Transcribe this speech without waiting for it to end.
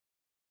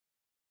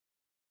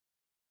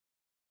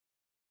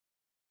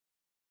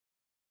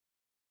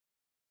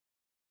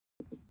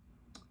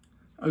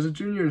I was a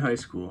junior in high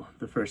school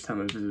the first time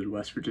I visited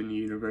West Virginia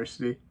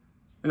University,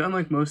 and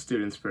unlike most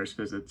students' first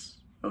visits,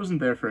 I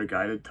wasn't there for a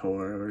guided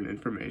tour or an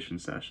information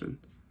session.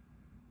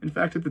 In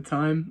fact, at the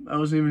time, I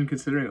wasn't even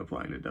considering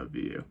applying to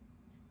WVU.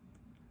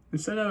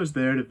 Instead, I was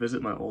there to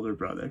visit my older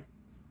brother,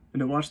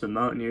 and to watch the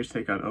Mountaineers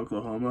take on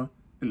Oklahoma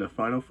in the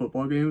final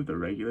football game of the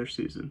regular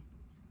season.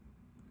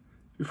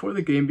 Before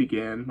the game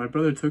began, my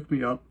brother took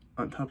me up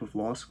on top of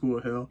Law School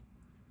Hill,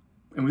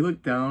 and we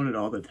looked down at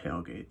all the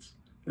tailgates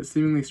that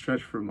seemingly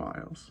stretched for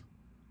miles.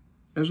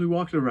 As we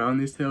walked around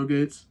these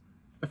tailgates,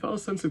 I felt a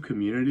sense of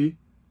community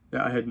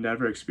that I had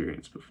never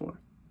experienced before.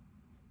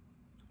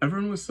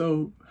 Everyone was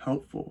so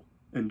helpful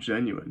and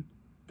genuine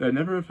that I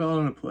never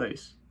felt out of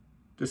place,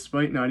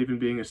 despite not even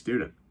being a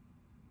student.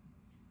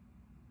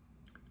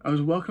 I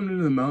was welcomed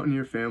into the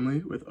Mountaineer family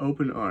with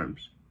open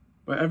arms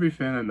by every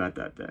fan I met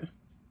that day.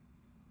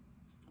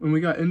 When we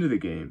got into the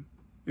game,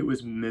 it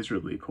was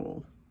miserably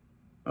cold.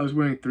 I was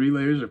wearing 3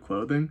 layers of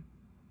clothing,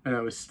 and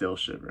I was still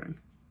shivering.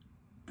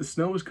 The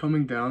snow was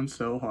coming down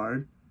so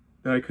hard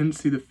that I couldn't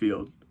see the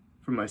field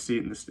from my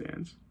seat in the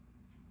stands.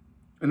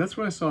 And that's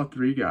when I saw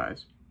 3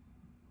 guys,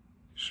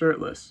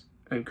 shirtless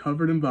and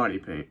covered in body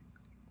paint,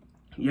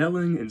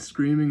 yelling and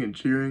screaming and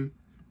cheering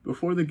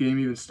before the game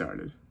even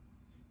started.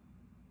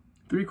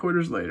 3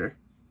 quarters later,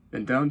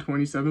 and down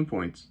 27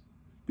 points,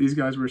 these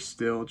guys were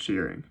still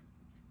cheering.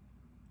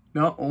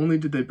 Not only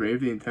did they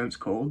brave the intense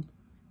cold,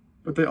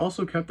 but they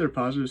also kept their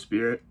positive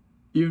spirit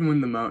even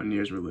when the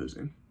Mountaineers were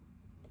losing.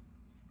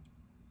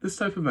 This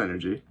type of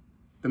energy,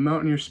 the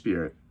Mountaineer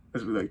spirit,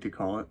 as we like to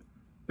call it,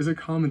 is a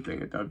common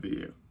thing at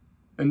WVU,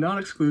 and not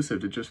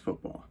exclusive to just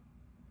football.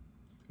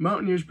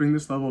 Mountaineers bring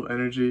this level of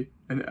energy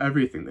in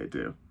everything they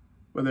do,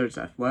 whether it's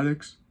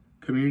athletics,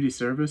 community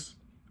service,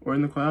 or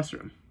in the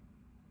classroom.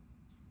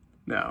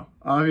 Now,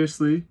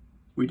 obviously,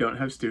 we don't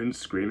have students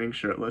screaming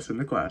shirtless in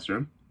the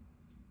classroom,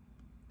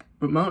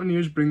 but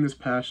Mountaineers bring this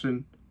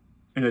passion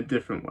in a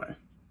different way.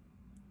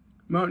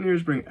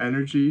 Mountaineers bring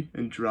energy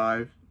and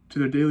drive to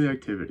their daily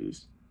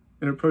activities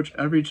and approach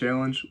every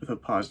challenge with a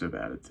positive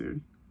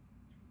attitude.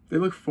 They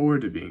look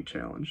forward to being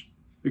challenged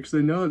because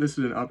they know that this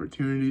is an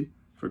opportunity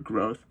for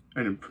growth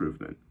and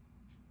improvement.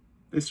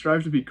 They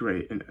strive to be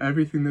great in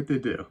everything that they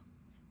do.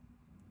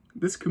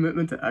 This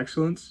commitment to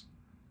excellence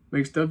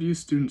makes WVU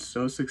students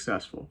so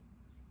successful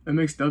and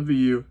makes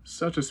WVU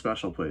such a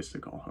special place to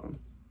call home.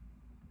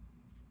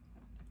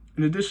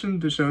 In addition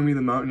to showing me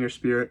the Mountaineer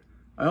spirit,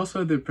 I also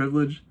had the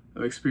privilege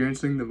of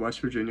experiencing the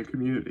West Virginia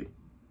community.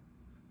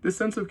 This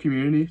sense of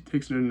community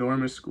takes an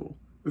enormous school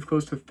with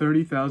close to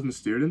 30,000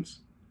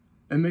 students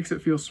and makes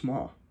it feel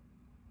small.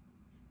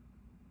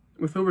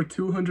 With over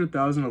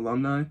 200,000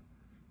 alumni,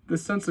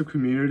 this sense of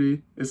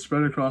community is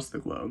spread across the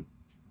globe.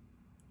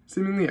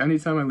 Seemingly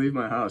anytime I leave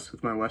my house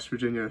with my West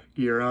Virginia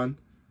gear on,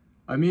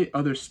 I meet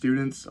other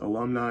students,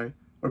 alumni,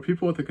 or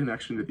people with a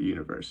connection to the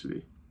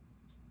university.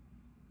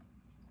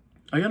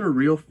 I got a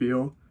real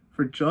feel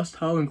for just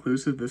how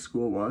inclusive this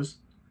school was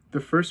the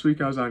first week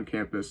I was on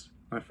campus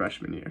my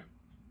freshman year.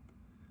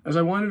 As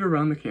I wandered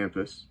around the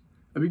campus,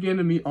 I began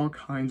to meet all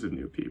kinds of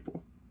new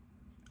people.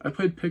 I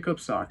played pickup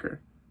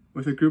soccer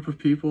with a group of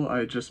people I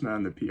had just met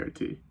on the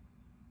PRT.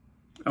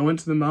 I went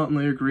to the mountain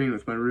layer green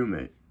with my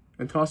roommate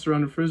and tossed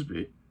around a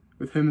frisbee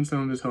with him and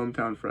some of his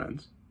hometown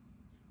friends.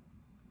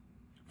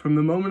 From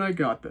the moment I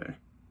got there,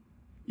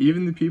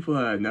 even the people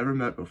that I had never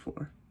met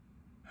before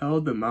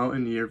held the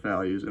Mountaineer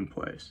values in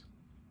place.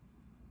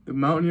 The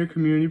Mountaineer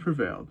community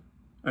prevailed,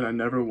 and I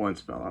never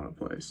once felt out of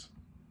place.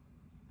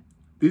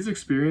 These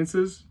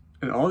experiences,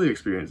 and all the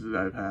experiences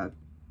I've had,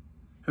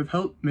 have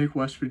helped make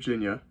West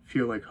Virginia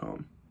feel like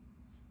home.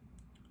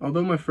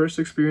 Although my first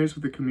experience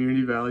with the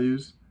community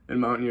values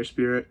and Mountaineer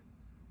spirit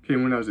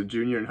came when I was a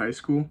junior in high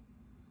school,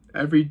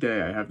 every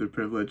day I have the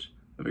privilege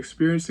of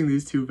experiencing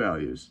these 2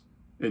 values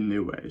in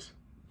new ways.